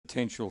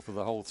potential for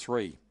the whole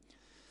three.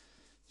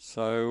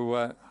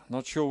 So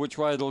not sure which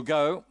way it'll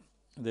go.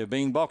 They're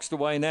being boxed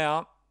away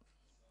now.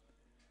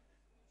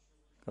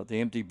 Got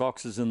the empty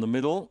boxes in the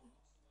middle.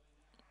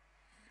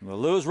 The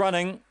lure's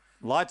running.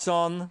 Lights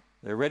on.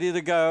 They're ready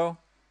to go.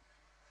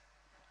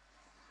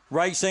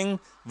 Racing.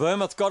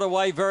 Vermouth got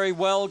away very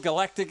well.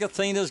 Galactic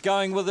Athena's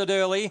going with it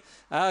early.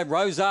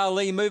 Rose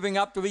Ali moving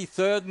up to be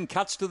third and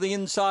cuts to the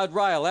inside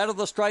rail. Out of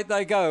the straight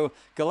they go.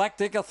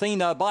 Galactic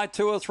Athena by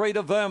 2 or 3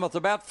 to Vermouth.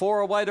 About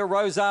 4 away to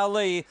Rose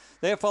Ali.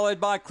 They're followed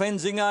by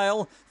Cleansing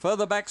Ale.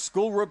 Further back,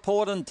 School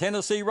Report and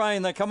Tennessee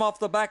Rain. They come off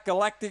the back.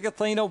 Galactic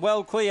Athena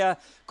well clear.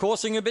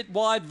 Coursing a bit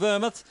wide,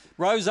 Vermouth.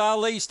 Rose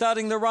Ali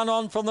starting to run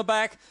on from the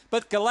back.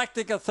 But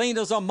Galactic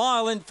Athena's a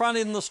mile in front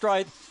in the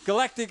straight.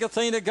 Galactic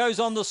Athena goes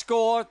on the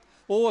score.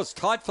 Oh, it's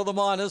tight for the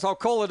miners. I'll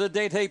call it a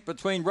dead heat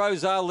between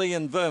Rose Ali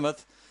and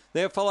Vermouth.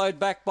 They're followed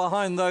back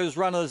behind those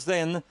runners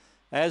then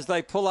as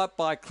they pull up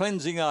by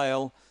Cleansing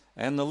Ale,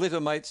 and the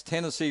littermates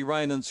Tennessee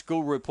Rain and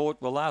School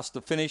Report will last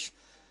to finish.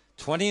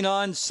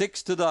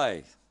 29.6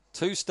 today.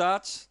 2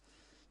 starts,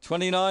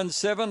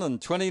 29.7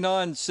 and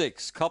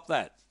 29.6. Cop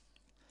that.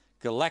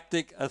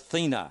 Galactic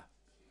Athena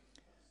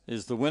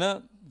is the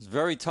winner. It's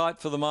very tight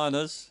for the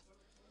miners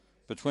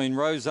between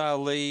Rose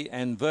Ali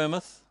and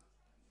Vermouth.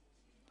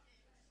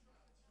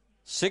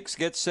 6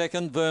 gets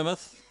second,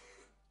 Vermouth.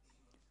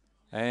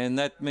 And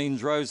that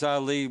means Rose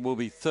Ali will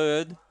be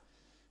third.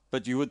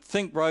 But you would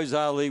think Rose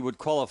Ali would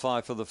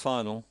qualify for the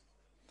final.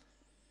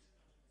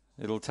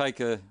 It'll take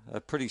a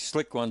pretty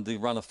slick one to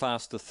run a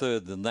faster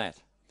third than that.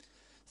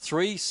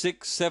 3,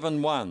 6,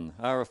 7, 1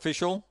 are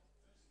official.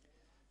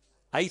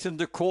 8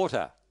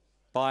 1/4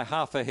 by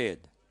half a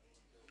head.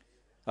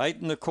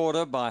 8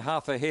 1/4 by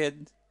half a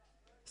head.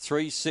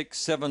 3, 6,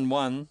 7,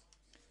 1.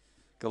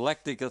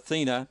 Galactic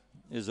Athena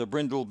is a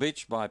brindle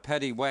bitch by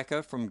Paddy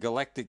Wacker from Galactic